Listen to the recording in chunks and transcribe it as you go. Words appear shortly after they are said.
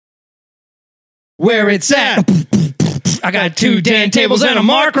where it's at. I got 2 Dan tables and a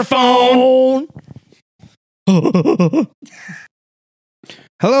microphone. Hello,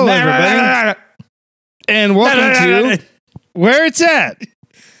 everybody, and welcome to Where It's At.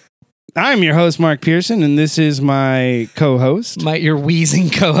 I'm your host, Mark Pearson, and this is my co-host. Your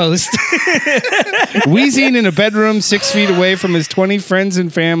wheezing co-host. Wheezing in a bedroom 6 feet away from his 20 friends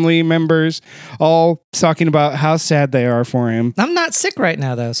and family members, all talking about how sad they are for him. I'm not sick right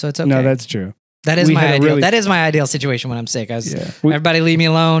now, though, so it's okay. No, that's true. That is my ideal. That is my ideal situation when I'm sick. Everybody leave me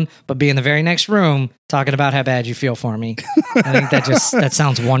alone, but be in the very next room talking about how bad you feel for me. I think that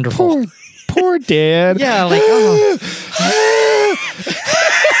sounds wonderful. Poor Dad. Yeah, like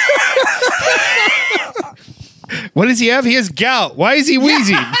What does he have? He has gout. Why is he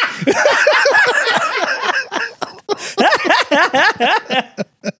wheezing?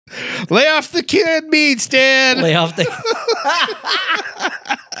 Lay off the kid meats, Dad. Lay off the.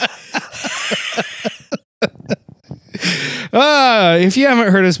 If you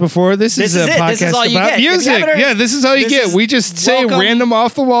haven't heard us before, this is a podcast about music. Yeah, this is all you get. We just say random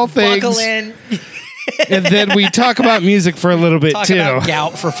off the wall things. Buckle in. And then we talk about music for a little bit talk too. About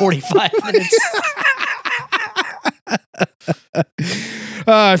gout for 45 minutes.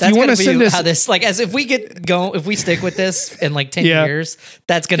 If you want to send us how this, like, as if we get going, if we stick with this in like 10 years,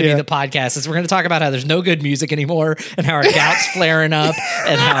 that's going to be the podcast. We're going to talk about how there's no good music anymore and how our gout's flaring up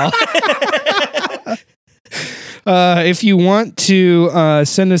and how. If you want to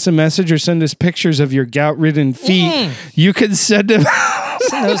send us a message or send us pictures of your gout-ridden feet, you can send them.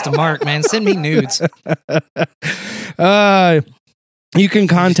 Send those to Mark, man. Send me nudes. You can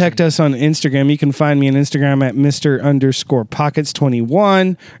contact us on Instagram. You can find me on Instagram at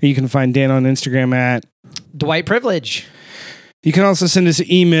Mr_Pockets21. Or you can find Dan on Instagram at Dwight Privilege. You can also send us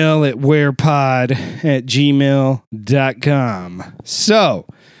an email at wherepod@gmail.com. So,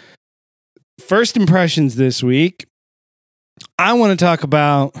 first impressions this week. I want to talk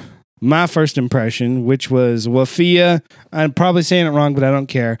about my first impression, which was Wafia. I'm probably saying it wrong, but I don't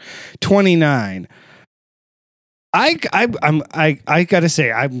care. 29. I gotta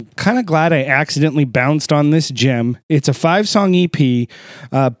say, I'm kind of glad I accidentally bounced on this gem. It's a 5-song EP.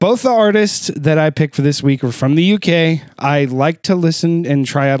 Both the artists that I picked for this week are from the UK. I like to listen and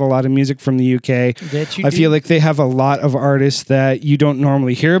try out a lot of music from the UK. I feel like they have a lot of artists that you don't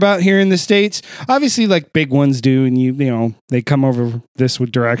normally hear about here in the States. Obviously, like big ones do, and you know they come over this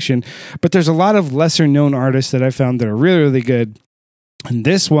direction. But there's a lot of lesser known artists that I found that are really, really good. And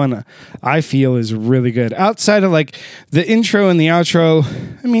this one, I feel, is really good. Outside of like the intro and the outro,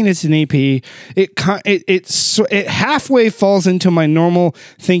 I mean, it's an EP. It halfway falls into my normal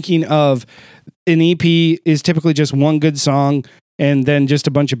thinking of an EP is typically just one good song and then just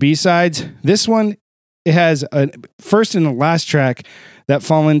a bunch of B-sides. This one, it has a first and a last track that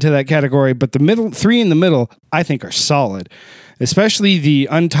fall into that category, but the middle 3 in the middle, I think, are solid. Especially the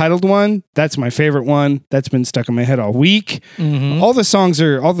untitled one. That's my favorite one. That's been stuck in my head all week. Mm-hmm. All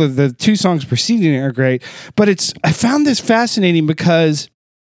the 2 songs preceding it are great. But I found this fascinating because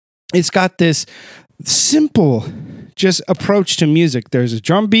it's got this simple just approach to music. There's a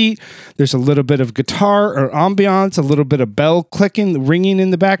drum beat. There's a little bit of guitar or ambiance, a little bit of bell clicking, ringing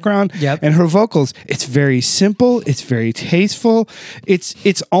in the background. Yep. And her vocals, it's very simple. It's very tasteful.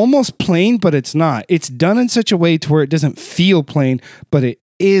 It's almost plain, but it's not. It's done in such a way to where it doesn't feel plain, but it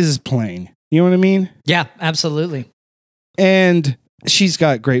is plain. You know what I mean? Yeah, absolutely. And she's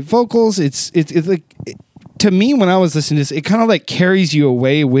got great vocals. It's like... To me, when I was listening to this, it kind of like carries you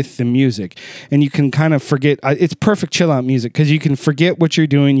away with the music, and you can kind of forget. It's perfect chill out music because you can forget what you're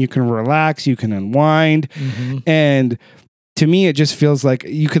doing. You can relax. You can unwind. Mm-hmm. And to me, it just feels like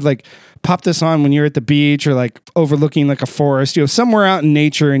you could like pop this on when you're at the beach or like overlooking like a forest, somewhere out in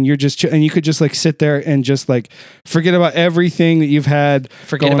nature, and you're just and you could just like sit there and just like forget about everything that you've had.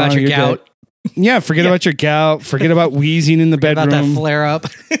 Forget about your gout. Yeah, forget about your gout. Forget about wheezing in the bedroom. About that flare up.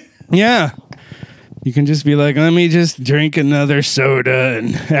 Yeah. You can just be like, let me just drink another soda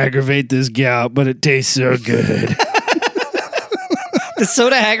and aggravate this gout, but it tastes so good. Does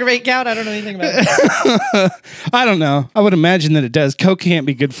soda aggravate gout? I don't know anything about it. I don't know. I would imagine that it does. Coke can't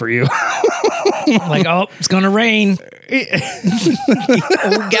be good for you. Like, oh, it's going to rain.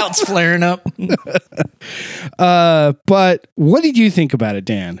 Old gout's flaring up. But what did you think about it,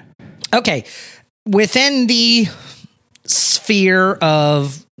 Dan? Okay. Within the sphere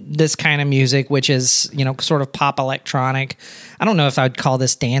of this kind of music, which is, sort of pop electronic. I don't know if I would call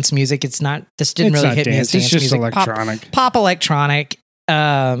this dance music. This didn't really hit me as dance music. It's just electronic. Pop electronic.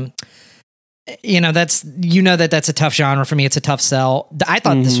 that's a tough genre for me. It's a tough sell. I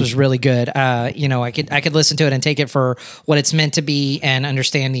thought this was really good. I could listen to it and take it for what it's meant to be and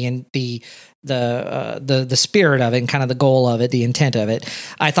understand the spirit of it and kind of the goal of it, the intent of it.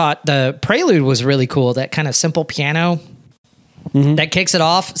 I thought the prelude was really cool. That kind of simple piano that kicks it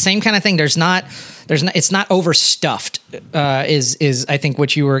off. Same kind of thing. It's not overstuffed. Is I think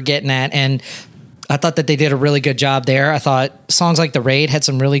what you were getting at, and I thought that they did a really good job there. I thought songs like The Raid had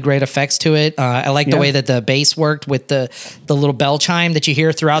some really great effects to it. I like the way that the bass worked with the little bell chime that you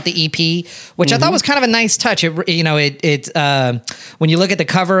hear throughout the EP, which I thought was kind of a nice touch. When you look at the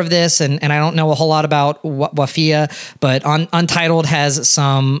cover of this, and I don't know a whole lot about Wafia, but Untitled has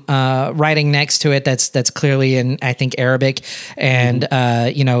some writing next to it that's clearly in, I think, Arabic. And,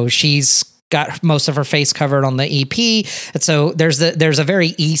 she's got most of her face covered on the EP. And so there's a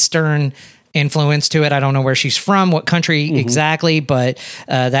very Eastern influence to it. I don't know where she's from, what country exactly, but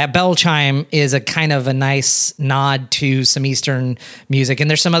that bell chime is a kind of a nice nod to some Eastern music. And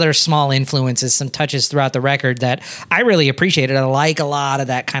there's some other small influences, some touches throughout the record that I really appreciated. I like a lot of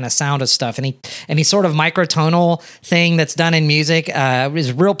that kind of sound of stuff. Any sort of microtonal thing that's done in music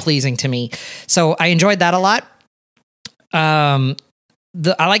is real pleasing to me. So I enjoyed that a lot. I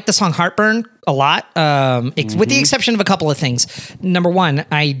like the song Heartburn a lot, with the exception of a couple of things. Number one,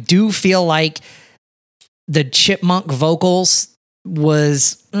 I do feel like the chipmunk vocals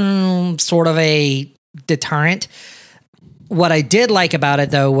was sort of a deterrent. What I did like about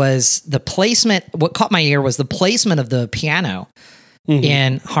it, though, was the placement. What caught my ear was the placement of the piano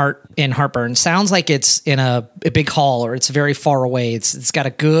in Heartburn. Sounds like it's in a big hall, or it's very far away. It's got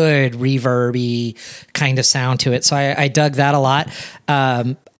a good reverby kind of sound to it. So I dug that a lot.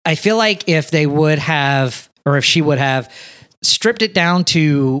 I feel like if they would have, or if she would have stripped it down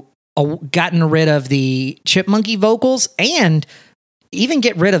to gotten rid of the chipmunky vocals and even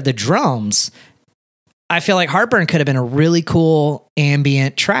get rid of the drums, I feel like Heartburn could have been a really cool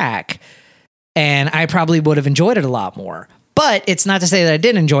ambient track, and I probably would have enjoyed it a lot more. But it's not to say that I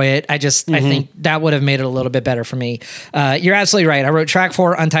didn't enjoy it. I think that would have made it a little bit better for me. You're absolutely right. I wrote track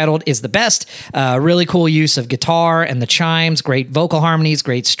 4, Untitled, is the best. Really cool use of guitar and the chimes, great vocal harmonies,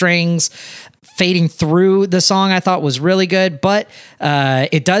 great strings. Fading through the song I thought was really good, but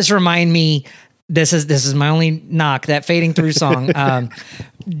it does remind me, this is my only knock, that fading through song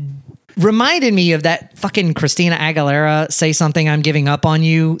reminded me of that fucking Christina Aguilera "Say Something, I'm Giving Up on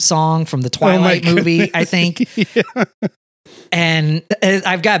You" song from the Twilight movie, I think. Yeah. And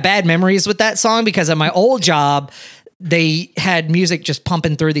I've got bad memories with that song because at my old job, they had music just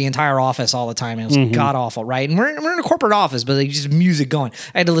pumping through the entire office all the time. It was god awful, right? And we're in a corporate office, but just music going.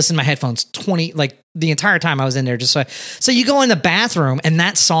 I had to listen to my headphones the entire time I was in there. Just so you go in the bathroom and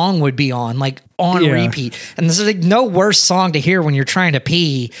that song would be on repeat. And this is like no worse song to hear when you're trying to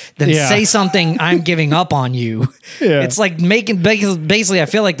pee than "Say Something, I'm Giving Up on You." Yeah. It's like basically I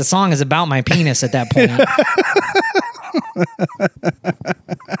feel like the song is about my penis at that point.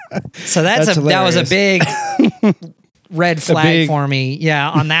 So that was a big red flag for me. Yeah,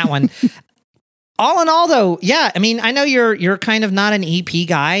 on that one. All in all, though, yeah, I mean, I know you're kind of not an EP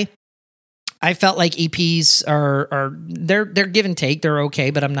guy. I felt like EPs are they're give and take. They're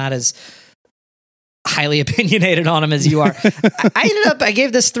okay, but I'm not as highly opinionated on them as you are. I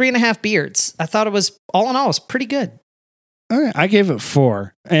gave this 3.5 beards. I thought it was, all in all, it was pretty good. Okay, I gave it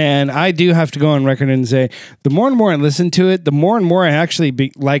 4, and I do have to go on record and say the more and more I listen to it, the more and more I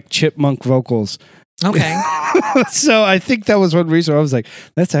actually like chipmunk vocals. Okay. So I think that was one reason I was like,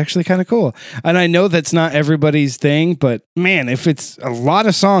 that's actually kind of cool. And I know that's not everybody's thing, but man, if it's a lot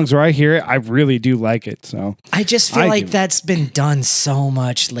of songs where I hear it, I really do like it. So I just feel like that's been done so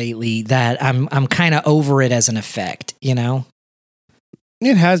much lately that I'm kind of over it as an effect, you know?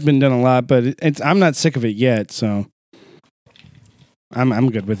 It has been done a lot, but I'm not sick of it yet, so I'm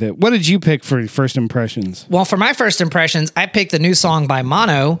good with it. What did you pick for first impressions? Well, for my first impressions, I picked the new song by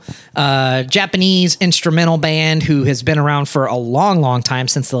Mono, Japanese instrumental band who has been around for a long, long time,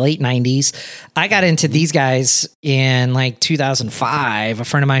 since the late 90s. I got into these guys in 2005. A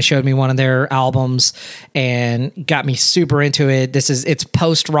friend of mine showed me one of their albums and got me super into it. It's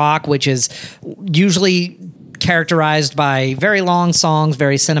post-rock, which is usually characterized by very long songs,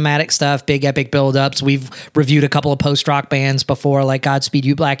 very cinematic stuff, big epic build-ups. We've reviewed a couple of post-rock bands before, like Godspeed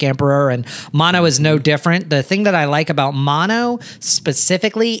You Black Emperor, and Mono is no different. The thing that I like about Mono,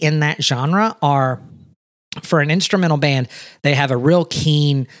 specifically in that genre, are, for an instrumental band, they have a real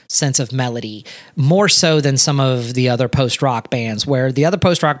keen sense of melody, more so than some of the other post-rock bands, where the other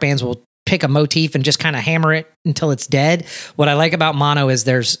post-rock bands will pick a motif and just kind of hammer it until it's dead. What I like about Mono is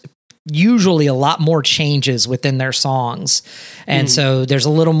there's usually a lot more changes within their songs. And so there's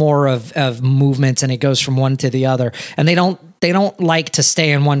a little more of movements, and it goes from one to the other. And they don't like to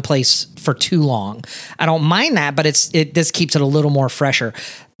stay in one place for too long. I don't mind that, but this keeps it a little more fresher.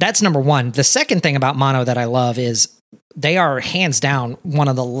 That's number one. The second thing about mono that I love is they are hands down one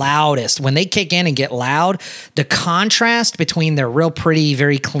of the loudest. When they kick in and get loud, the contrast between their real pretty,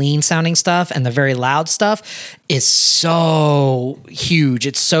 very clean sounding stuff and the very loud stuff is so huge.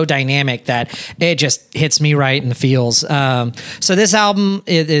 It's so dynamic that it just hits me right in the feels. So this album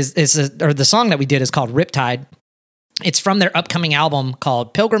or the song that we did is called Riptide. It's from their upcoming album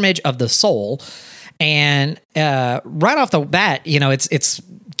called Pilgrimage of the Soul. And right off the bat,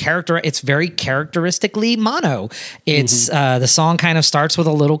 it's very characteristically mono. It's the song kind of starts with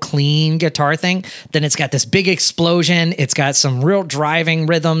a little clean guitar thing. Then it's got this big explosion. It's got some real driving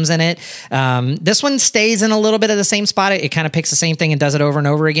rhythms in it. This one stays in a little bit of the same spot. It kind of picks the same thing and does it over and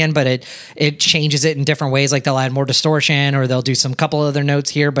over again, but it changes it in different ways. Like they'll add more distortion or they'll do some couple other notes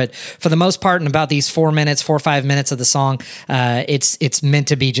here. But for the most part, in about these 4 or 5 minutes of the song, it's meant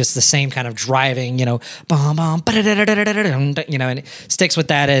to be just the same kind of driving, bum, bum, and it sticks with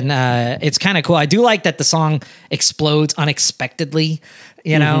that. And it's kind of cool. I do like that the song explodes unexpectedly,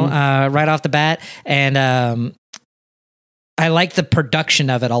 right off the bat. And I like the production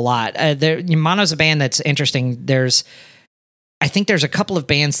of it a lot. Mono's a band that's interesting. I think there's a couple of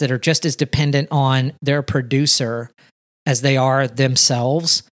bands that are just as dependent on their producer as they are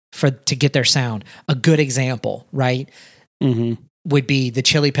themselves to get their sound. A good example, right, would be the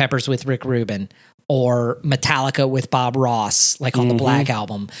Chili Peppers with Rick Rubin, or Metallica with Bob Ross, like on the Black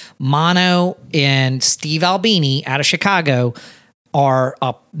Album. Mono and Steve Albini out of Chicago are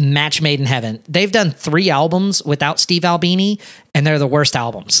a match made in heaven. They've done 3 albums without Steve Albini, and they're the worst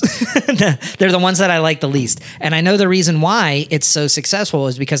albums. They're the ones that I like the least. And I know the reason why it's so successful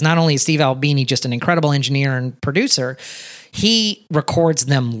is because not only is Steve Albini just an incredible engineer and producer, he records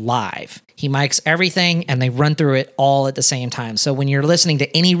them live. He mics everything and they run through it all at the same time. So when you're listening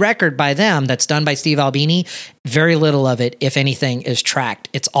to any record by them that's done by Steve Albini, very little of it, if anything, is tracked.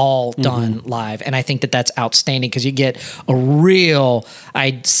 It's all done live. And I think that that's outstanding because you get a real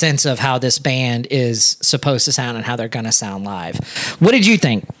sense of how this band is supposed to sound and how they're going to sound live. What did you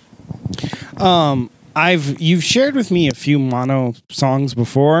think? You've shared with me a few mono songs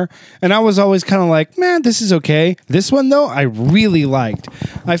before, and I was always kind of like, man, this is okay. This one, though, I really liked.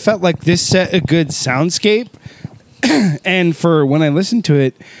 I felt like this set a good soundscape, and for when I listened to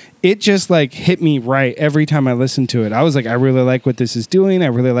it, it just like hit me right every time I listened to it. I was like, I really like what this is doing. I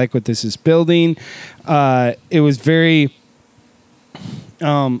really like what this is building. It was very...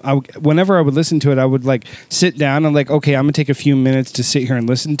 whenever I would listen to it, I would like sit down and like, okay, I'm gonna take a few minutes to sit here and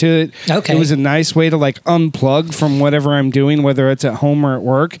listen to it. Okay. It was a nice way to like unplug from whatever I'm doing, whether it's at home or at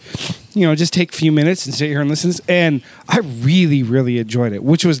work. Just take a few minutes and sit here and listen. And I really, really enjoyed it,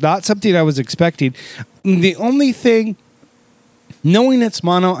 which was not something I was expecting. The only thing, knowing it's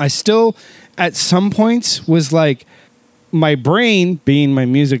mono, I still at some points was like, my brain, being my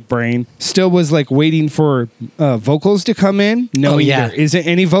music brain, still was like waiting for vocals to come in. No, there isn't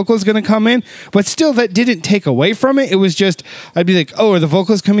any vocals going to come in. But still, that didn't take away from it. It was just, I'd be like, oh, are the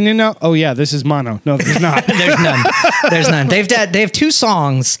vocals coming in now? Oh, yeah, this is mono. No, there's not. There's none. They have 2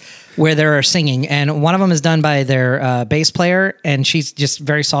 songs where they're singing, and one of them is done by their bass player, and she's just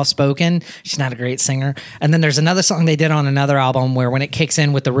very soft-spoken. She's not a great singer. And then there's another song they did on another album where when it kicks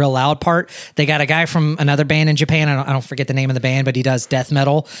in with the real loud part, they got a guy from another band in Japan, I don't forget the name of the band, but he does death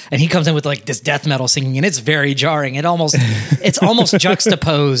metal, and he comes in with like this death metal singing, and it's very jarring. It's almost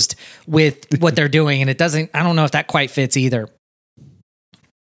juxtaposed with what they're doing, and I don't know if that quite fits either.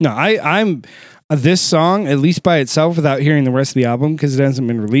 No, I'm... this song, at least by itself, without hearing the rest of the album, because it hasn't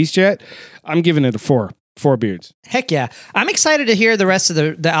been released yet, I'm giving it a 4 beards. Heck yeah. I'm excited to hear the rest of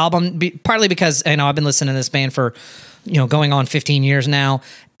the album, partly because I've been listening to this band for going on 15 years now,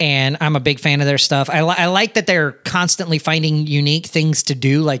 and I'm a big fan of their stuff. I like that they're constantly finding unique things to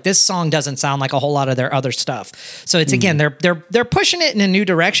do. Like this song doesn't sound like a whole lot of their other stuff. So it's again, they're pushing it in a new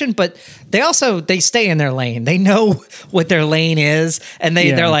direction, but they stay in their lane. They know what their lane is, and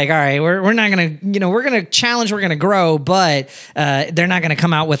they're like, all right, we're not gonna, we're gonna challenge, we're gonna grow, but they're not gonna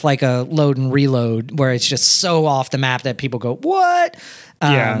come out with like a load and reload where it's just so off the map that people go, what?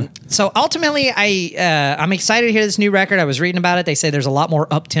 So ultimately, I'm excited to hear this new record. I was reading about it. They say there's a lot more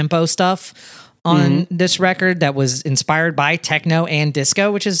up-tempo stuff on this record that was inspired by techno and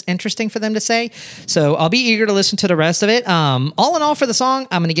disco, which is interesting for them to say. So I'll be eager to listen to the rest of it. All in all, for the song,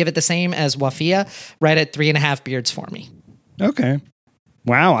 I'm going to give it the same as Wafia, right at 3.5 beards for me. Okay.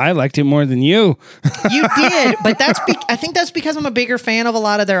 Wow, I liked it more than you. You did, but I think that's because I'm a bigger fan of a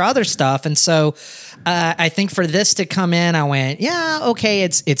lot of their other stuff, and so I think for this to come in, I went, yeah, okay,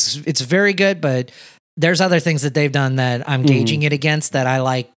 it's very good, but there's other things that they've done that I'm gauging it against that I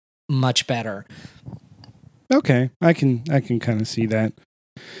like much better. Okay, I can kind of see that.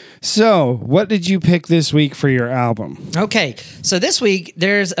 So, what did you pick this week for your album? Okay, so this week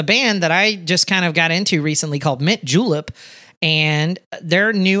there's a band that I just kind of got into recently called Julep. And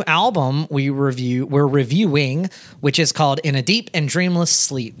their new album we're reviewing, which is called In a Deep and Dreamless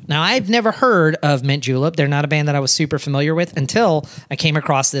Sleep. Now, I've never heard of Julep. They're not a band that I was super familiar with until I came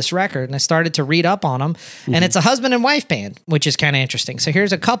across this record, and I started to read up on them. And it's a husband and wife band, which is kind of interesting. So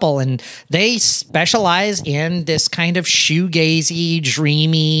here's a couple, and they specialize in this kind of shoegazy,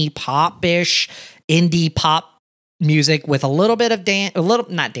 dreamy, pop-ish, indie pop music with a little bit of a little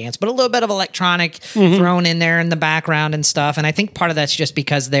bit of electronic thrown in there in the background and stuff. And I think part of that's just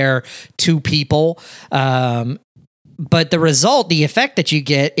because they're two people. But the result, the effect that you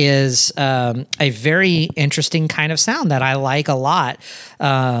get is a very interesting kind of sound that I like a lot.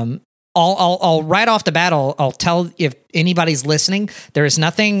 I'll right off the bat, I'll tell if anybody's listening, there is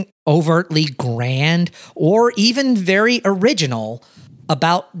nothing overtly grand or even very original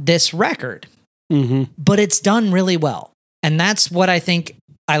about this record. But it's done really well. And that's what I think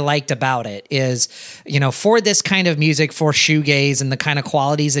I liked about it is, for this kind of music, for shoegaze and the kind of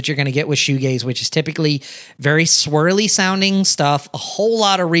qualities that you're going to get with shoegaze, which is typically very swirly sounding stuff, a whole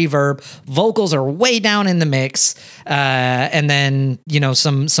lot of reverb, vocals are way down in the mix, and then,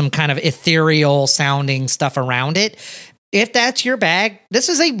 some kind of ethereal sounding stuff around it. If that's your bag, this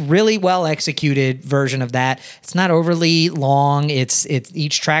is a really well executed version of that. It's not overly long. It's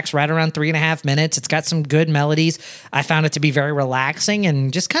each track's right around 3.5 minutes. It's got some good melodies. I found it to be very relaxing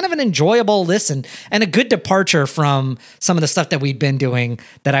and just kind of an enjoyable listen and a good departure from some of the stuff that we'd been doing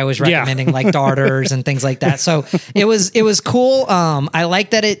that I was recommending, like Darters and things like that. So it was cool. I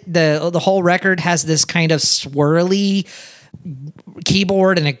like that the whole record has this kind of swirly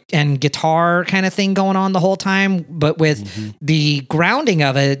keyboard and guitar kind of thing going on the whole time, but with the grounding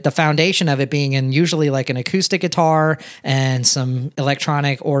of it, the foundation of it being in usually like an acoustic guitar and some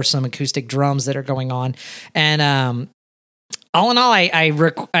electronic or some acoustic drums that are going on. And all in all,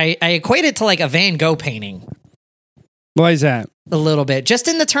 I equate it to like a Van Gogh painting. Why is that? A little bit, just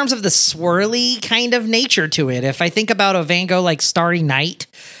in the terms of the swirly kind of nature to it. If I think about a Van Gogh like Starry Night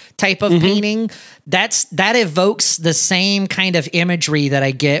type of painting, that evokes the same kind of imagery that I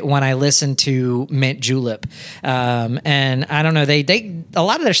get when I listen to Julep. And I don't know, they a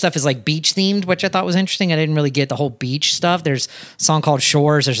lot of their stuff is like beach themed, which I thought was interesting. I didn't really get the whole beach stuff. There's a song called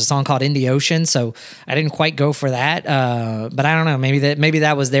Shores. There's a song called In the Ocean. So I didn't quite go for that. But I don't know, maybe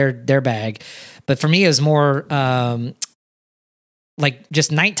that was their bag. But for me, it was more like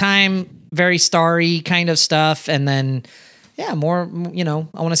just nighttime, very starry kind of stuff. And then, yeah, more,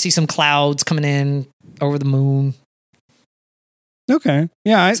 I want to see some clouds coming in over the moon. Okay.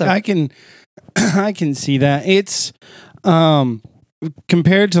 Yeah, I can I can see that. It's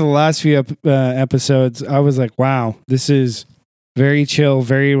compared to the last few episodes, I was like, wow, this is very chill,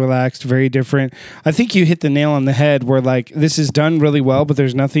 very relaxed, very different. I think you hit the nail on the head where like this is done really well, but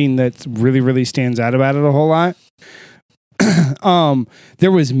there's nothing that really, really stands out about it a whole lot.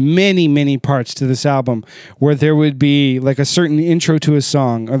 There was many parts to this album where there would be like a certain intro to a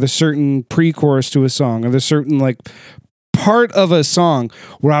song or the certain pre-chorus to a song or the certain like part of a song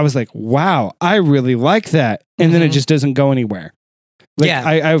where I was like, wow, I really like that. And then it just doesn't go anywhere. Like, yeah.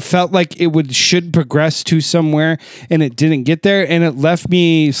 I felt like it should progress to somewhere and it didn't get there and it left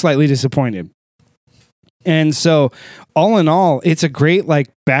me slightly disappointed. And so all in all, it's a great like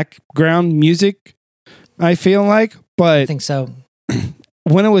background music, I feel like. But I think so.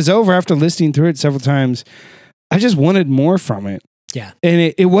 When it was over, after listening through it several times, I just wanted more from it. Yeah.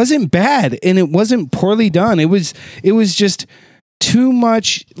 And it wasn't bad and it wasn't poorly done. It was just too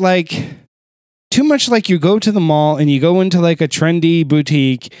much like you go to the mall and you go into like a trendy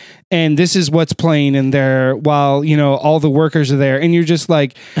boutique and this is what's playing in there while, all the workers are there. And you're just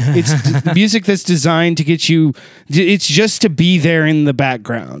like, it's music that's designed to get you, it's just to be there in the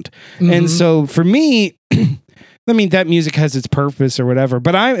background. And so for me, I mean, that music has its purpose or whatever,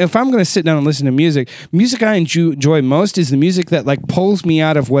 but if I'm going to sit down and listen to music I enjoy most is the music that like pulls me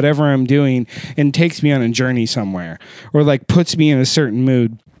out of whatever I'm doing and takes me on a journey somewhere or like puts me in a certain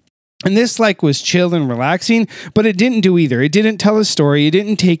mood. And this like was chill and relaxing, but it didn't do either. It didn't tell a story. It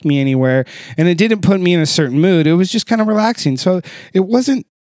didn't take me anywhere and it didn't put me in a certain mood. It was just kind of relaxing. So it wasn't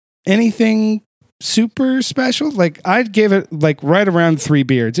anything super special. Like I'd give it like right around 3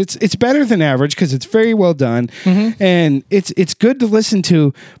 beards. It's better than average because it's very well done, and it's good to listen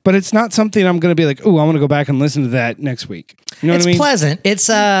to. But it's not something I'm going to be like, oh, I want to go back and listen to that next week. You know what I mean? It's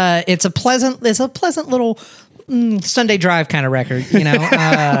pleasant. It's a pleasant little Sunday drive kind of record. You know,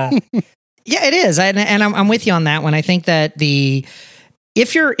 yeah, it is. And I'm with you on that one. I think that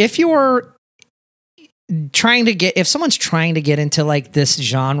if you're trying to get, if someone's trying to get into like this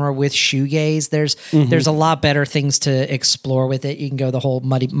genre with shoegaze, there's a lot better things to explore with it. You can go the whole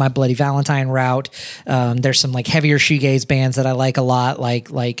My Bloody Valentine route. There's some like heavier shoegaze bands that I like a lot, like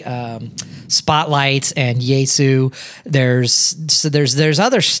Spotlights and Yesu. There's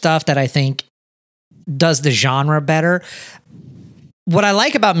other stuff that I think does the genre better. What I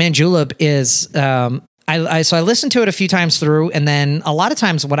like about Mint Julep is I listened to it a few times through, and then a lot of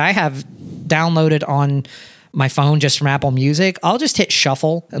times what I have downloaded on my phone just from Apple Music, I'll just hit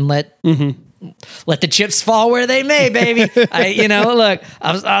shuffle and let the chips fall where they may, baby.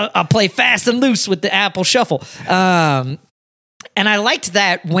 I'll play fast and loose with the Apple Shuffle. And I liked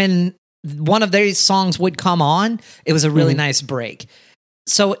that when one of these songs would come on, it was a really nice break.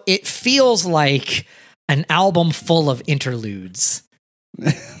 So it feels like an album full of interludes.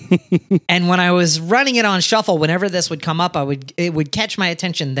 And when I was running it on shuffle, whenever this would come up, it would catch my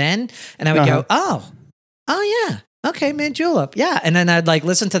attention then, and I would go, oh yeah, okay, Mint Julep, yeah. And then I'd like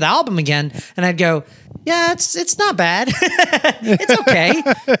listen to the album again, and I'd go, yeah, it's not bad, it's okay.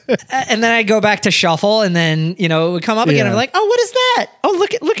 And then I'd go back to shuffle, and then it would come up again. I'm like, oh, what is that? Oh,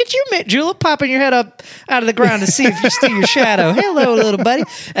 look at you, Mint Julep, popping your head up out of the ground to see if you see your shadow. Hello, little buddy.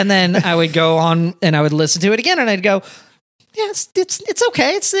 And then I would go on and I would listen to it again, and I'd go, yeah, it's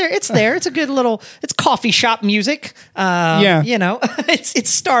okay. It's there. It's a good little. It's coffee shop music. It's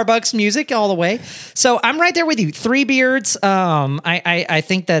Starbucks music all the way. So I'm right there with you. 3 beards. I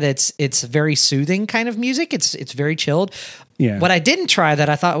think that it's very soothing kind of music. It's very chilled. Yeah. What I didn't try that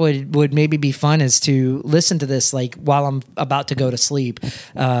I thought would maybe be fun is to listen to this like while I'm about to go to sleep.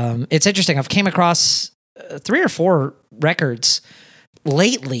 It's interesting. I've came across 3 or 4 records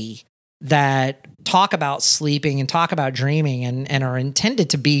lately that talk about sleeping and talk about dreaming and are intended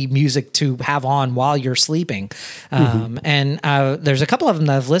to be music to have on while you're sleeping. And there's a couple of them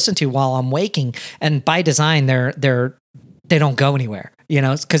that I've listened to while I'm waking, and by design, they don't go anywhere,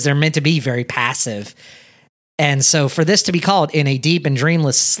 because they're meant to be very passive. And so for this to be called In a Deep and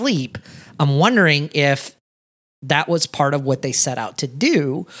Dreamless Sleep, I'm wondering if that was part of what they set out to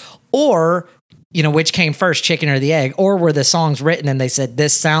do, or which came first, chicken or the egg? Or were the songs written and they said,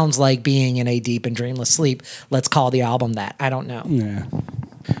 this sounds like being in a deep and dreamless sleep, let's call the album that? I don't know. Yeah.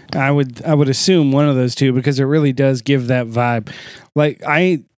 I would assume one of those two, because it really does give that vibe. Like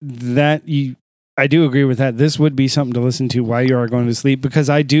I do agree with that. This would be something to listen to while you are going to sleep, because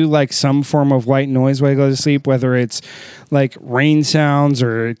I do like some form of white noise while I go to sleep, whether it's like rain sounds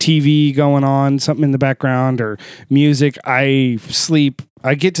or TV going on, something in the background, or music.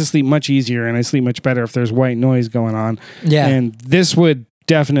 I get to sleep much easier, and I sleep much better if there's white noise going on. Yeah. And this would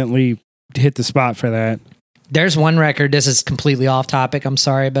definitely hit the spot for that. There's one record, this is completely off topic, I'm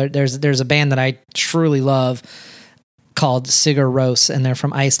sorry, but there's a band that I truly love called Sigur Rós, and they're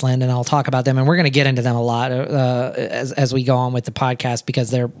from Iceland, and I'll talk about them, and we're going to get into them a lot as we go on with the podcast, because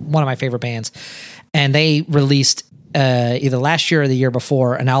they're one of my favorite bands. And they released either last year or the year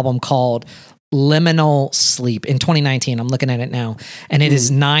before an album called Liminal Sleep in 2019. I'm looking at it now, and it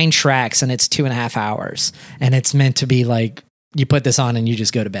is 9 tracks, and it's 2.5 hours, and it's meant to be like you put this on and you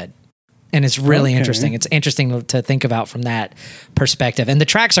just go to bed. And it's really interesting. It's interesting to think about from that perspective. And the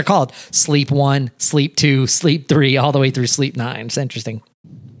tracks are called Sleep 1, Sleep 2, Sleep 3, all the way through Sleep 9. It's interesting.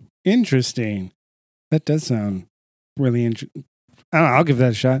 Interesting. That does sound really interesting. I don't know. I'll give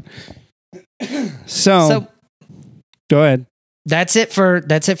that a shot. So go ahead. That's it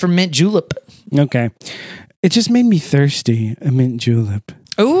for Mint Julep. Okay. It just made me thirsty, a Mint Julep.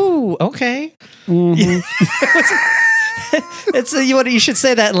 Ooh, okay. Mm-hmm. You should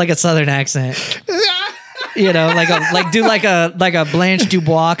say that in like a Southern accent. Do a Blanche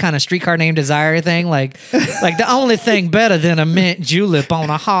Dubois kind of Streetcar Named Desire thing. Like the only thing better than a mint julep on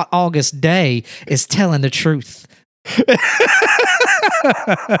a hot August day is telling the truth.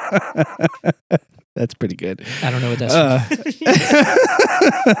 That's pretty good. I don't know what that's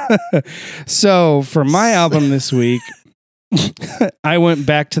So for my album this week, I went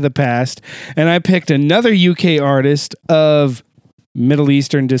back to the past and I picked another UK artist of Middle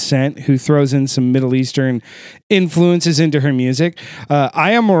Eastern descent who throws in some Middle Eastern influences into her music.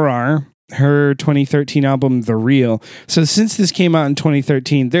 Ayah Marar. her 2013 album, The Real. So since this came out in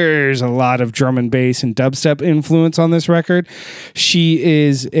 2013, there's a lot of drum and bass and dubstep influence on this record. She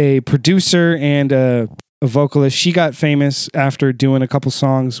is a producer and a vocalist. She got famous after doing a couple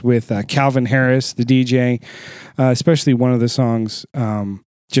songs with Calvin Harris, the DJ, especially one of the songs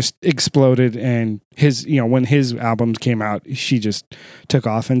just exploded, and his, when his albums came out, she just took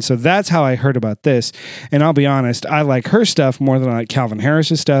off. And so that's how I heard about this. And I'll be honest, I like her stuff more than I like Calvin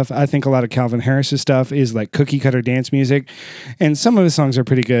Harris's stuff. I think a lot of Calvin Harris's stuff is like cookie cutter dance music, and some of his songs are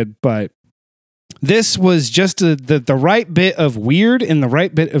pretty good, but this was just the right bit of weird and the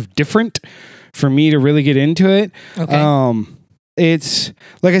right bit of different for me to really get into it. Okay. It's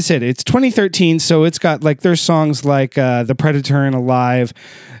like I said, it's 2013, so it's got like there's songs like The Predator and Alive,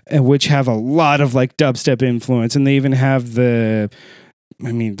 which have a lot of like dubstep influence, and they even have the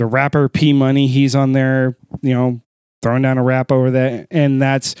rapper P Money. He's on there, throwing down a rap over that, and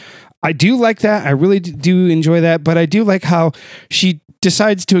I do like that. I really do enjoy that, but I do like how she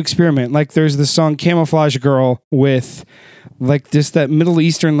decides to experiment. Like there's the song Camouflage Girl with like that Middle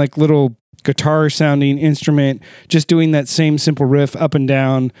Eastern like little guitar sounding instrument, just doing that same simple riff up and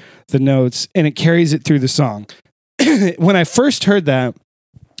down the notes, and it carries it through the song. When I first time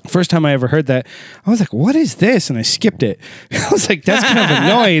I ever heard that, I was like, what is this? And I skipped it. I was like, that's kind of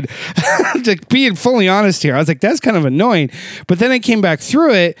annoying. Like, being fully honest here, I was like, that's kind of annoying. But then I came back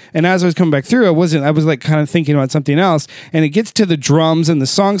through it, and as I was coming back through, I was like kind of thinking about something else, and it gets to the drums and the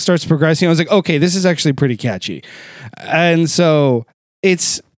song starts progressing. I was like, okay, this is actually pretty catchy. And so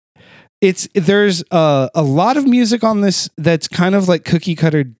there's a lot of music on this that's kind of like cookie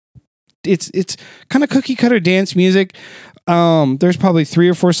cutter. It's kind of cookie cutter dance music. There's probably 3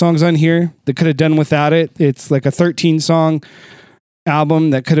 or 4 songs on here that could have done without it. It's like a 13 song album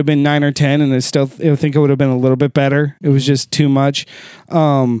that could have been 9 or 10, and I think it would have been a little bit better. It was just too much.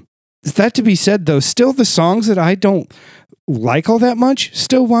 That to be said, though, still the songs that I don't like all that much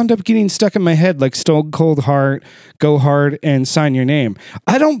still wound up getting stuck in my head, like Stone Cold Heart, Go Hard, and Sign Your Name.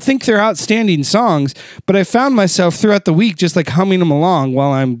 I don't think they're outstanding songs, but I found myself throughout the week just like humming them along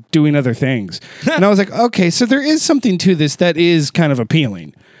while I'm doing other things. And I was like, okay, so there is something to this that is kind of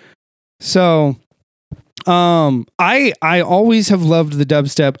appealing. So I always have loved the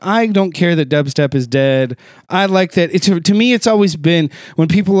dubstep. I don't care that dubstep is dead. I like that. To me, it's always been, when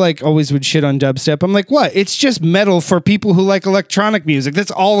people like always would shit on dubstep, I'm like, what? It's just metal for people who like electronic music.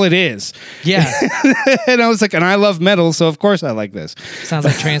 That's all it is. Yeah. And I was like, and I love metal, so of course I like this. Sounds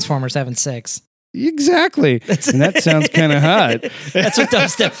like Transformers 7.6. Exactly. And that sounds kind of hot. That's what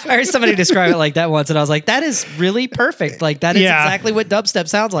dubstep. I heard somebody describe it like that once, and I was like, that is really perfect. Like, that is exactly what dubstep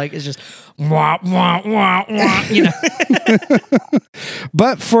sounds like. It's just wah, wah, wah, wah,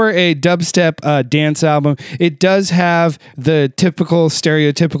 But for a dubstep dance album, it does have the typical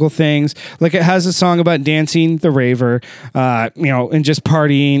stereotypical things. Like, it has a song about dancing the raver, and just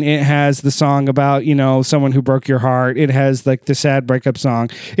partying. It has the song about, someone who broke your heart. It has like the sad breakup song.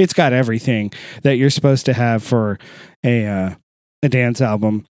 It's got everything that you're supposed to have for a dance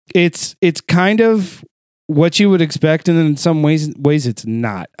album. It's kind of what you would expect, and then in some ways it's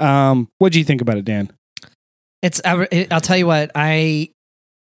not. What do you think about it, Dan? I'll tell you what, I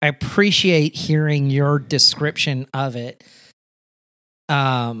appreciate hearing your description of it.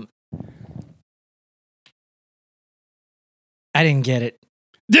 I didn't get it.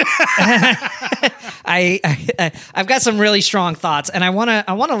 I've got some really strong thoughts, and I want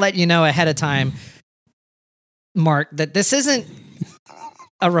to let you know ahead of time, Mark, that this isn't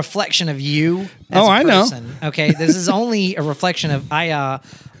a reflection of you as a person. Know. Okay, this is only a reflection of Ayah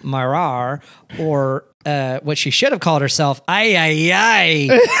Marar, or what she should have called herself, Ayah.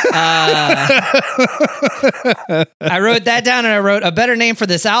 I wrote that down, and I wrote, a better name for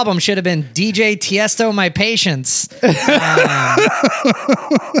this album should have been DJ Tiesto My Patience.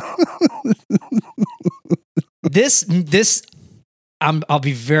 This I'll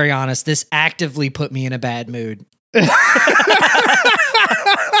be very honest, this actively put me in a bad mood.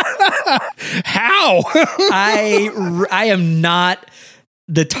 How? I am not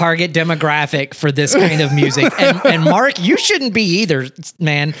the target demographic for this kind of music, and Mark, you shouldn't be either,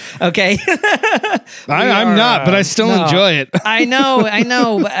 man. Okay, I'm not, but I still enjoy it. I know,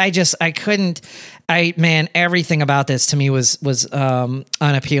 but I couldn't. everything about this to me was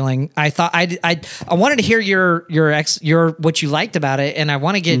unappealing. I thought I wanted to hear your what you liked about it, and I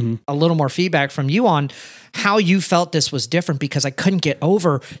want to get a little more feedback from you on how you felt this was different, because I couldn't get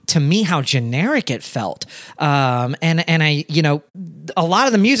over, to me, how generic it felt. And I, a lot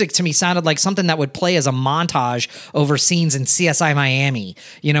of the music to me sounded like something that would play as a montage over scenes in CSI Miami,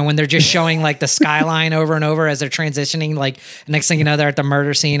 when they're just showing like the skyline over and over as they're transitioning, like next thing you know, they're at the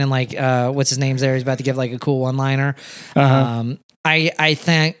murder scene and like, what's his name's there? He's about to give like a cool one-liner. I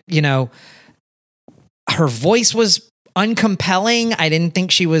think, her voice was uncompelling. I didn't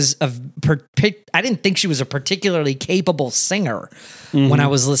think she was a particularly capable singer when I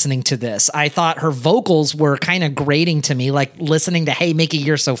was listening to this. I thought her vocals were kind of grating to me, like listening to "Hey Mickey,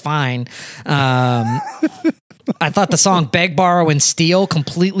 You're So Fine." I thought the song "Beg, Borrow, and Steal"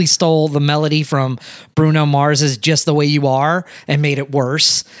 completely stole the melody from Bruno Mars's "Just the Way You Are" and made it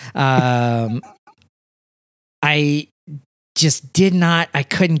worse. I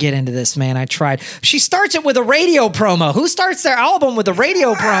couldn't get into this, man. I tried. She starts it with a radio promo. Who starts their album with a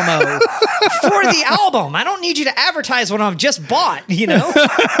radio promo for the album? I don't need you to advertise what I've just bought,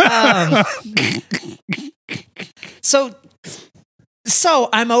 So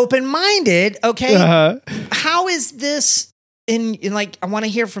I'm open-minded. Okay. How is this in like, I want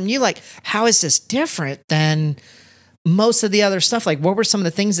to hear from you. Like, how is this different than most of the other stuff? Like, what were some of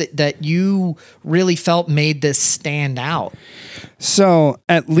the things that you really felt made this stand out? So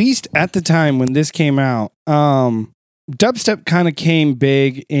at least at the time when this came out, dubstep kind of came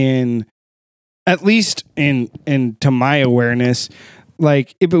big at least to my awareness.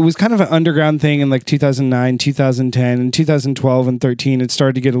 Like, it was kind of an underground thing in like 2009, 2010, and 2012 and 13. It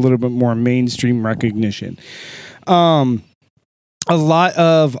started to get a little bit more mainstream recognition. A lot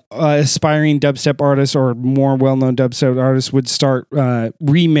of aspiring dubstep artists or more well-known dubstep artists would start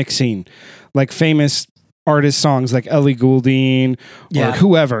remixing like famous artist songs like Ellie Goulding or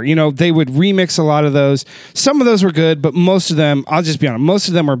whoever. They would remix a lot of those. Some of those were good, but most of them, I'll just be honest, most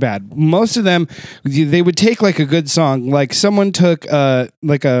of them were bad. Most of them, they would take like a good song. Like someone took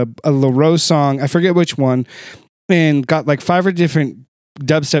like a LaRose song, I forget which one, and got like 5 different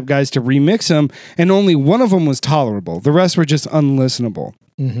dubstep guys to remix them, and only one of them was tolerable. The rest were just unlistenable.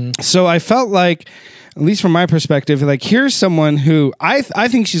 So I felt like, at least from my perspective, like, here's someone who I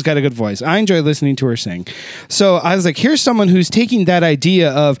think she's got a good voice. I enjoy listening to her sing. So I was like, here's someone who's taking that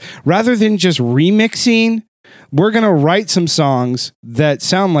idea of, rather than just remixing, we're going to write some songs that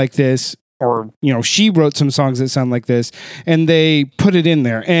sound like this, or, she wrote some songs that sound like this, and they put it in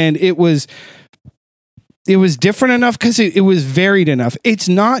there. And it was different enough because it was varied enough. It's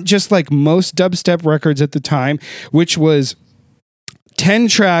not just like most dubstep records at the time, which was 10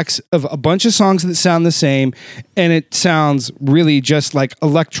 tracks of a bunch of songs that sound the same, and it sounds really just like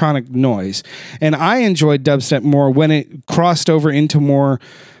electronic noise. And I enjoyed dubstep more when it crossed over into more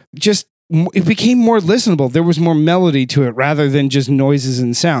just, it became more listenable. There was more melody to it rather than just noises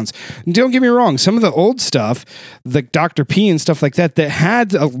and sounds. Don't get me wrong. Some of the old stuff, like Dr. P and stuff like that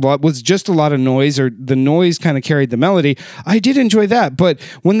had a lot, was just a lot of noise, or the noise kind of carried the melody. I did enjoy that. But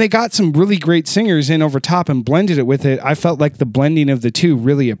when they got some really great singers in over top and blended it with it, I felt like the blending of the two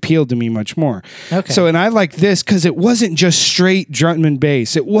really appealed to me much more. Okay. So, and I like this because it wasn't just straight drum and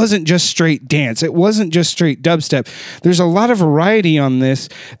bass. It wasn't just straight dance. It wasn't just straight dubstep. There's a lot of variety on this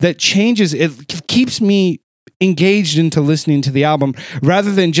that changes. It keeps me engaged into listening to the album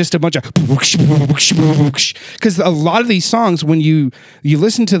rather than just a bunch of, because a lot of these songs, when you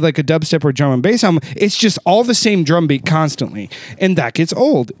listen to like a dubstep or drum and bass album, it's just all the same drum beat constantly, and that gets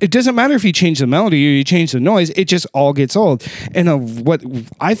old. It doesn't matter if you change the melody or you change the noise, it just all gets old. And what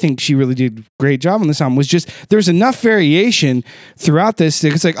I think she really did a great job on this album was just, there's enough variation throughout this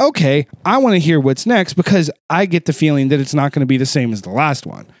that it's like, okay, I want to hear what's next, because I get the feeling that it's not going to be the same as the last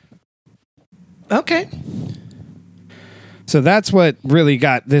one. Okay. So that's what really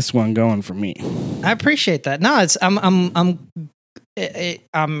got this one going for me. I appreciate that. No,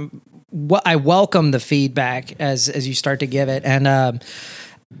 I welcome the feedback as you start to give it, and I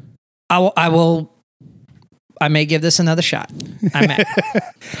may give this another shot. I mean,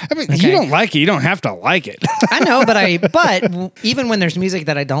 okay. You don't like it, you don't have to like it. I know, but even when there's music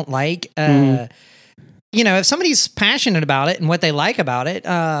that I don't like, if somebody's passionate about it and what they like about it,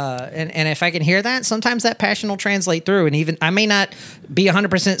 and if I can hear that, sometimes that passion will translate through. And even I may not be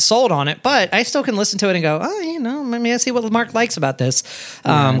 100% sold on it, but I still can listen to it and go, maybe I see what Mark likes about this.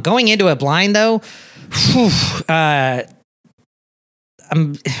 Going into it blind, though,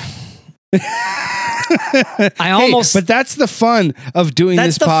 I almost. But that's the fun of doing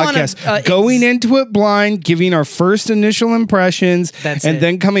this podcast. Going into it blind, giving our first initial impressions, and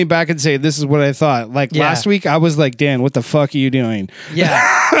then coming back and say, "This is what I thought." Like last week, I was like, "Dan, what the fuck are you doing?" Yeah,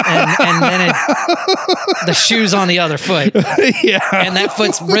 and then the shoe's on the other foot. Yeah, and that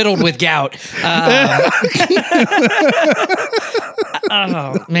foot's riddled with gout.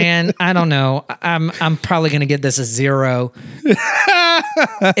 Oh man, I don't know. I'm probably gonna give this a 0.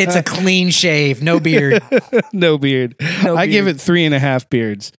 It's a clean shave, no beard. No beard. I give it 3.5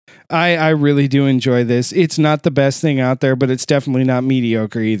 beards. I really do enjoy this. It's not the best thing out there, but it's definitely not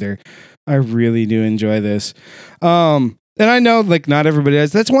mediocre either. I really do enjoy this. And I know like not everybody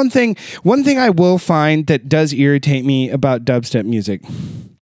does. That's one thing I will find that does irritate me about dubstep music.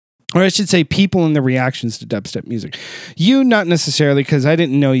 Or I should say people in the reactions to dubstep music. You, not necessarily, because I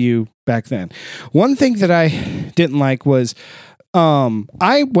didn't know you back then. One thing that I didn't like was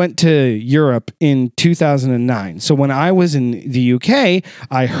I went to Europe in 2009. So when I was in the UK,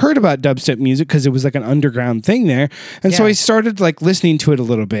 I heard about dubstep music because it was like an underground thing there. And so I started like listening to it a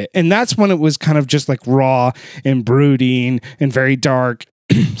little bit. And that's when it was kind of just like raw and brooding and very dark.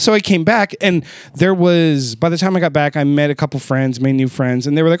 So I came back and there was, by the time I got back, I met a couple friends, made new friends,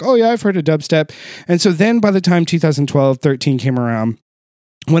 and they were like, oh yeah, I've heard of dubstep. And so then by the time 2012, 13 came around,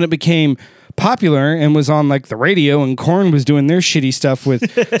 when it became popular and was on like the radio and Korn was doing their shitty stuff with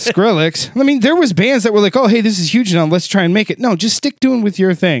Skrillex. I mean, there was bands that were like, oh, hey, this is huge now. Let's try and make it. No, just stick doing with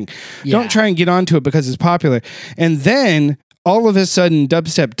your thing. Yeah. Don't try and get onto it because it's popular. And then all of a sudden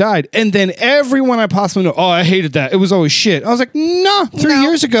dubstep died. And then everyone I possibly know, oh, I hated that. It was always shit. I was like, no, 3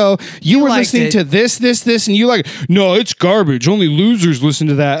 years ago, you were listening to this, and you like, no, it's garbage. Only losers listen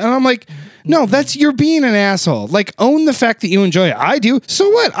to that. And I'm like, no, you're being an asshole. Like, own the fact that you enjoy it. I do. So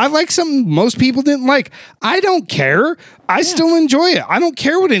what? I like something most people didn't like. I don't care. I still enjoy it. I don't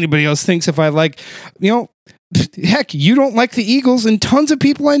care what anybody else thinks if I like, heck, you don't like the Eagles, and tons of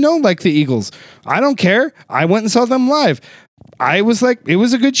people I know like the Eagles. I don't care. I went and saw them live. I was like, it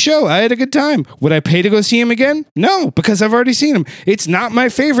was a good show. I had a good time. Would I pay to go see him again? No, because I've already seen him. It's not my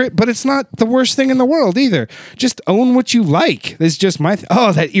favorite, but it's not the worst thing in the world either. Just own what you like. It's just my...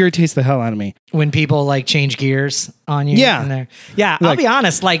 that irritates the hell out of me. When people like change gears on you. Yeah. Yeah, I'll be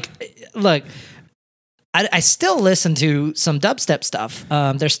honest. Like, look, I still listen to some dubstep stuff.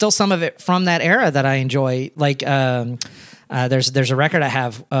 There's still some of it from that era that I enjoy. Like, there's a record I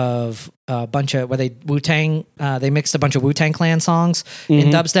have of a bunch of where Wu-Tang, they mixed a bunch of Wu-Tang Clan songs in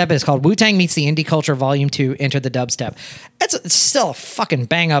dubstep. It's called Wu-Tang Meets the Indie Culture Volume 2, Enter the Dubstep. It's still a fucking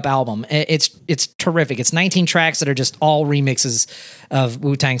bang up album. It's terrific. It's 19 tracks that are just all remixes of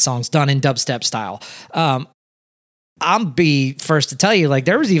Wu-Tang songs done in dubstep style. I'll be first to tell you, like,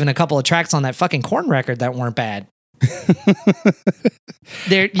 there was even a couple of tracks on that fucking Korn record that weren't bad.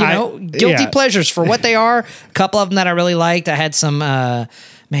 They're, guilty pleasures for what they are. A couple of them that I really liked. I had some,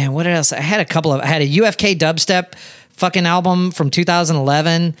 what else? I had a UFK dubstep fucking album from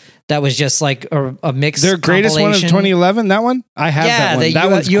 2011 that was just like a mix. Their greatest one of 2011, that one? I have that one. That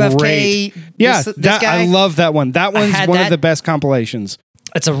one's UFK, great. Yeah, this guy, I love that one. That one's one of the best compilations.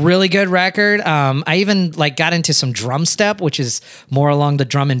 It's a really good record. I even got into some drum step, which is more along the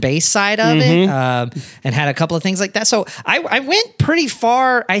drum and bass side of it, and had a couple of things like that. So I went pretty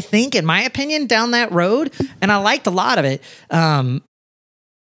far, I think, in my opinion, down that road, and I liked a lot of it.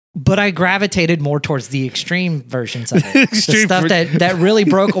 But I gravitated more towards the extreme versions of it. The stuff that really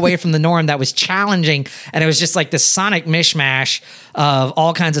broke away from the norm, that was challenging, and it was just like this sonic mishmash of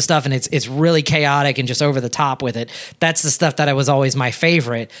all kinds of stuff, and it's really chaotic and just over the top with it. That's the stuff that was always my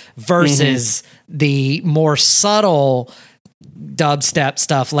favorite versus the more subtle dubstep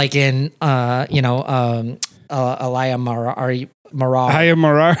stuff, like in Ayah Marar.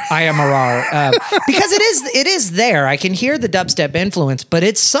 Because it is there. I can hear the dubstep influence, but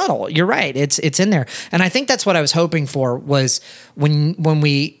it's subtle. You're right. It's in there. And I think that's what I was hoping for was when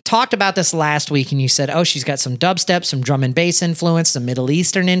we talked about this last week and you said, oh, she's got some dubstep, some drum and bass influence, some Middle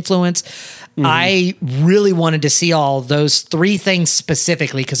Eastern influence. I really wanted to see all those three things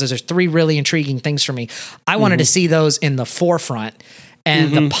specifically because those are three really intriguing things for me. I wanted to see those in the forefront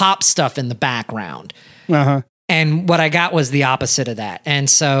and the pop stuff in the background. And what I got was the opposite of that. And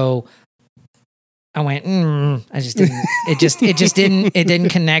so I went, I just didn't, it didn't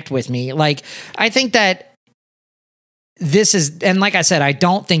connect with me. Like, I think that this is, and like I said, I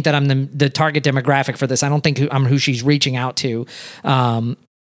don't think that I'm the target demographic for this. I don't think I'm who she's reaching out to.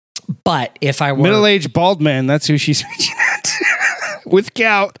 But if I were middle-aged bald man, that's who she's reaching out to. With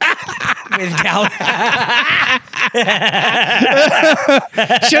gout. With gout.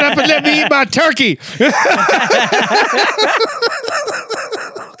 Shut up and let me eat my turkey.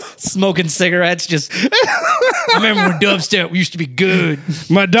 smoking cigarettes. Just, I remember when dubstep used to be good.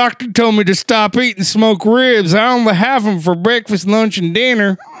 My doctor told me to stop eating smoked ribs. I only have them for breakfast, lunch, and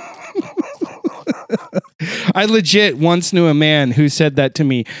dinner. I legit once knew a man who said that to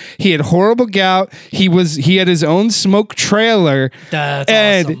me. He had horrible gout. He had his own smoke trailer. That's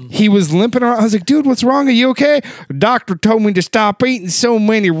and awesome. he was limping around. I was like, dude, what's wrong? Are you okay? Doctor told me to stop eating so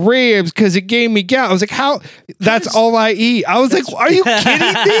many ribs because it gave me gout. I was like, how? That's all I eat. I was like, are you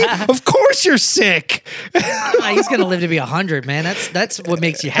kidding me? Of course you're sick. He's gonna live to be 100, man. That's what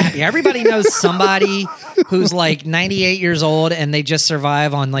makes you happy. Everybody knows somebody who's like 98 years old and they just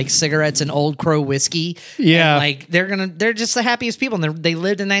survive on like cigarettes and Old Crow whiskey. Yeah, and like they're just the happiest people, and they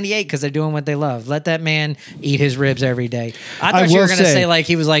lived to 98 because they're doing what they love. Let that man eat his ribs every day. I thought you were gonna say like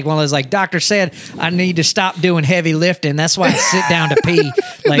he was like one of those like doctor said I need to stop doing heavy lifting. That's why I sit down to pee.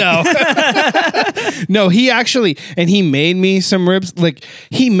 Like, no, no. He actually and he made me some ribs. Like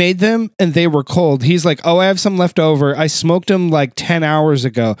he made them and they were cold. He's like, oh, I have some left over. I smoked them like 10 hours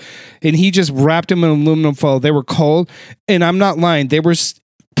ago, and he just wrapped them in aluminum foil. They were cold, and I'm not lying. They were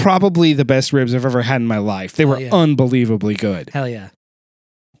probably the best ribs I've ever had in my life. They were unbelievably good. Hell yeah.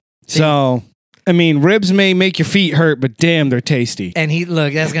 So, I mean, ribs may make your feet hurt, but damn, they're tasty. And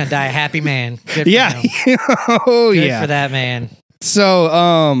that's gonna die a happy man. Good for Yeah. him. Oh, Good yeah. for that man.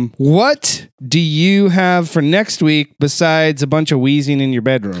 So, what do you have for next week besides a bunch of wheezing in your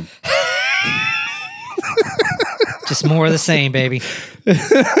bedroom? Just more of the same, baby.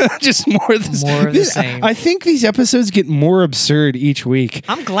 Just more of the same. I think these episodes get more absurd each week.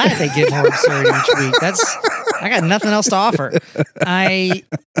 I'm glad they get more absurd each week. I got nothing else to offer.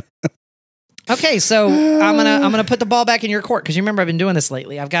 Okay, so I'm gonna put the ball back in your court because you remember I've been doing this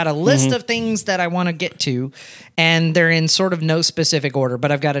lately. I've got a list of things that I want to get to, and they're in sort of no specific order.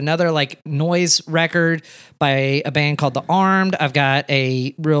 But I've got another like noise record by a band called The Armed. I've got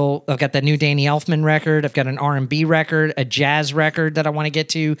the new Danny Elfman record. I've got an R&B record, a jazz record that I want to get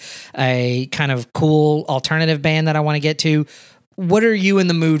to, a kind of cool alternative band that I want to get to. What are you in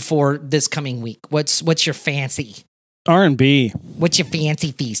the mood for this coming week? What's your fancy? R&B. What's your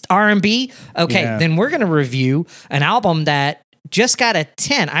fancy feast? R&B? Okay, Then we're going to review an album that just got a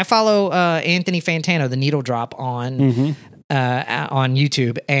 10. I follow Anthony Fantano, the Needle Drop, on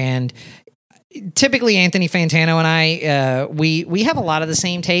YouTube. And typically Anthony Fantano and I, we have a lot of the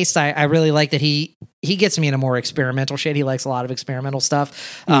same tastes. I really like that he gets me into more experimental shit. He likes a lot of experimental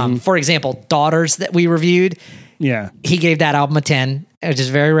stuff. For example, Daughters that we reviewed. Yeah. He gave that album a 10, which is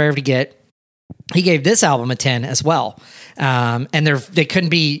very rare to get. He gave this album a 10 as well. And they couldn't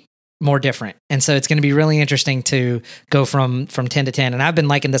be more different. And so it's going to be really interesting to go from 10 to 10. And I've been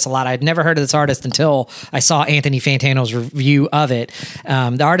liking this a lot. I'd never heard of this artist until I saw Anthony Fantano's review of it.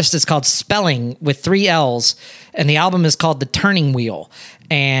 The artist is called Spelling with 3 L's, and the album is called The Turning Wheel.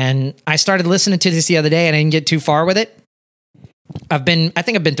 And I started listening to this the other day and I didn't get too far with it. I think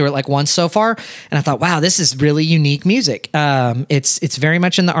I've been through it like once so far, and I thought, wow, this is really unique music. It's very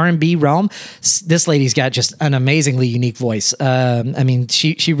much in the R&B realm. This lady's got just an amazingly unique voice. I mean,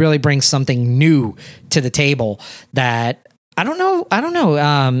 she really brings something new to the table that I don't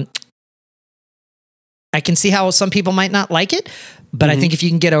know. I can see how some people might not like it, but I think if you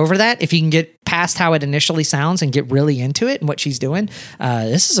can get over that, if you can get past how it initially sounds and get really into it and what she's doing,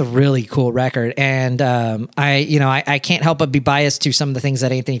 this is a really cool record. And I can't help but be biased to some of the things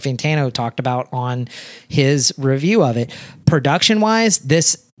that Anthony Fantano talked about on his review of it. Production-wise,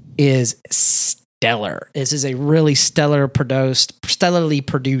 this is stellar. This is a really stellarly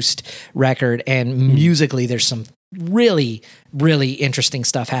produced record, and musically, there's some really, really interesting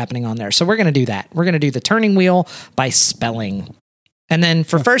stuff happening on there. So we're going to do that. We're going to do The Turning Wheel by Spelling. And then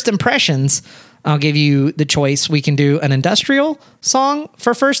for first impressions, I'll give you the choice. We can do an industrial song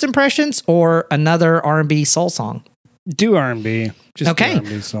for first impressions or another R&B soul song. Do R&B. Just okay. do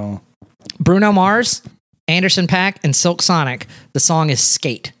R&B soul. Bruno Mars, Anderson .Paak, and Silk Sonic. The song is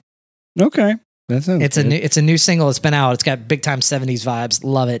Skate. Okay. That sounds good. It's a new single. It's been out. It's got big time 70s vibes.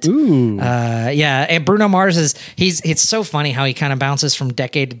 Love it. Ooh. Yeah. And Bruno Mars it's so funny how he kind of bounces from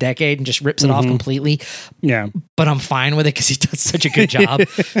decade to decade and just rips it off completely. Yeah. But I'm fine with it because he does such a good job.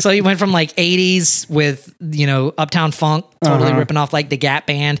 So he went from like 80s with, Uptown Funk, totally ripping off like the Gap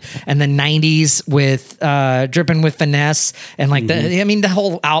Band, and then 90s with Drippin' with Finesse. And like the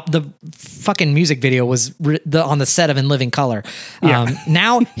whole the fucking music video was on the set of In Living Color. Yeah.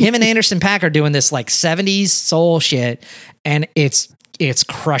 Now him and Anderson .Paak are doing this like 70s soul shit, and it's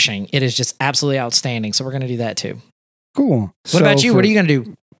crushing. It is just absolutely outstanding. So we're going to do that too. Cool. What about you? What are you going to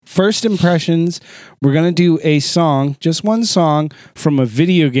do? First impressions, we're going to do a song, just one song from a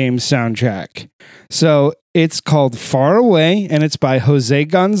video game soundtrack. So It's called Far Away, and it's by Jose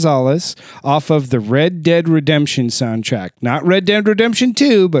Gonzalez off of the Red Dead Redemption soundtrack. Not Red Dead Redemption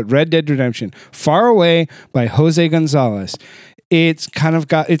 2, but Red Dead Redemption. Far Away by Jose Gonzalez. It's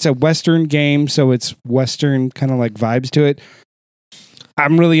it's a Western game, so it's Western kind of like vibes to it.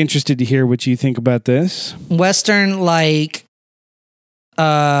 I'm really interested to hear what you think about this. Western, like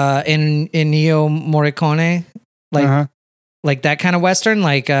in Ennio Morricone, like that kind of Western,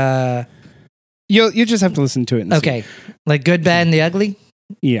 like You'll just have to listen to it. And okay, like Good, Bad, and the Ugly.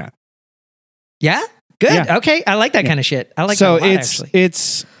 Yeah. Yeah. Good. Yeah. Okay, I like that kind of shit. I like so that a lot, it's actually.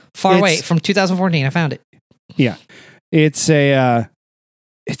 it's Far Away from 2014. I found it. Yeah, it's a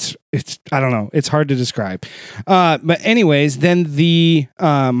it's I don't know. It's hard to describe. But anyways, then the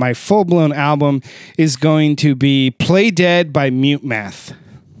my full blown album is going to be Play Dead by Mute Math.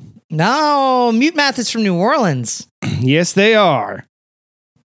 No, Mute Math is from New Orleans. Yes, they are.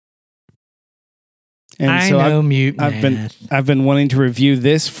 And I know Mute Math. I've been wanting to review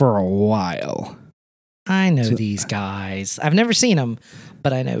this for a while. I know these guys. I've never seen them,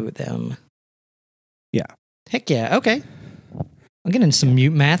 but I know them. Yeah. Heck yeah. Okay. I'll get into some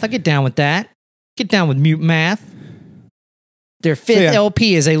Mute Math. I'll get down with that. Get down with Mute Math. Their fifth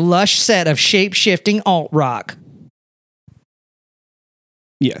LP is a lush set of shape-shifting alt-rock.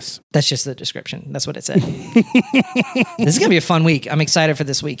 Yes. That's just the description. That's what it said. This is going to be a fun week. I'm excited for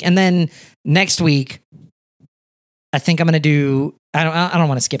this week. And then next week, I think I'm going to do... I don't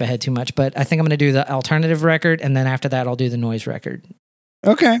want to skip ahead too much, but I think I'm going to do the alternative record, and then after that, I'll do the noise record.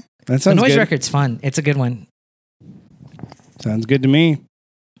 Okay. That sounds good. The noise good. record's fun. It's a good one. Sounds good to me.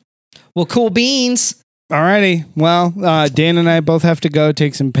 Well, cool beans. Alrighty. Well, Dan and I both have to go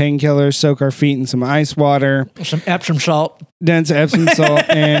take some painkillers, soak our feet in some ice water. Some Epsom salt. Then some Epsom salt,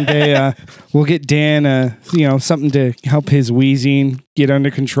 and we'll get Dan, something to help his wheezing get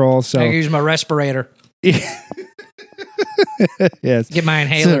under control. So I use my respirator. Yes. Get my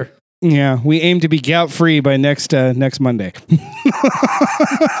inhaler. So, yeah, we aim to be gout free by next Monday.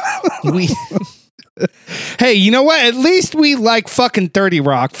 Hey, you know what? At least we like fucking 30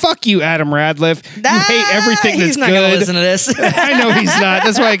 Rock. Fuck you, Adam Radcliffe. You hate everything that's good. He's not going to listen to this. I know he's not.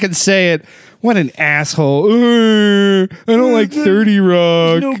 That's why I can say it. What an asshole. I don't like 30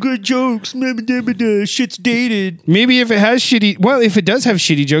 Rock. No good jokes. Shit's dated. Maybe if it has if it does have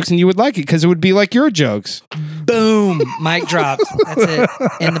shitty jokes, then you would like it because it would be like your jokes. Boom. Mic dropped. That's it.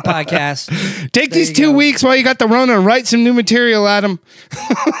 End the podcast. Take these 2 weeks while you got the Rona and write some new material, Adam.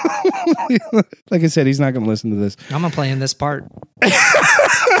 Like I said, he's not going to listen to this. I'm going to play in this part.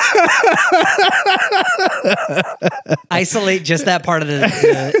 Isolate just that part of and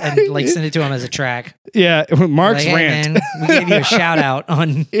send it to him as a track. Yeah, Mark's like, rant. Hey, man, we gave you a shout out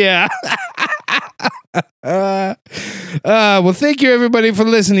on. Yeah. Well, thank you everybody for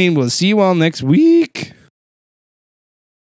listening. We'll see you all next week.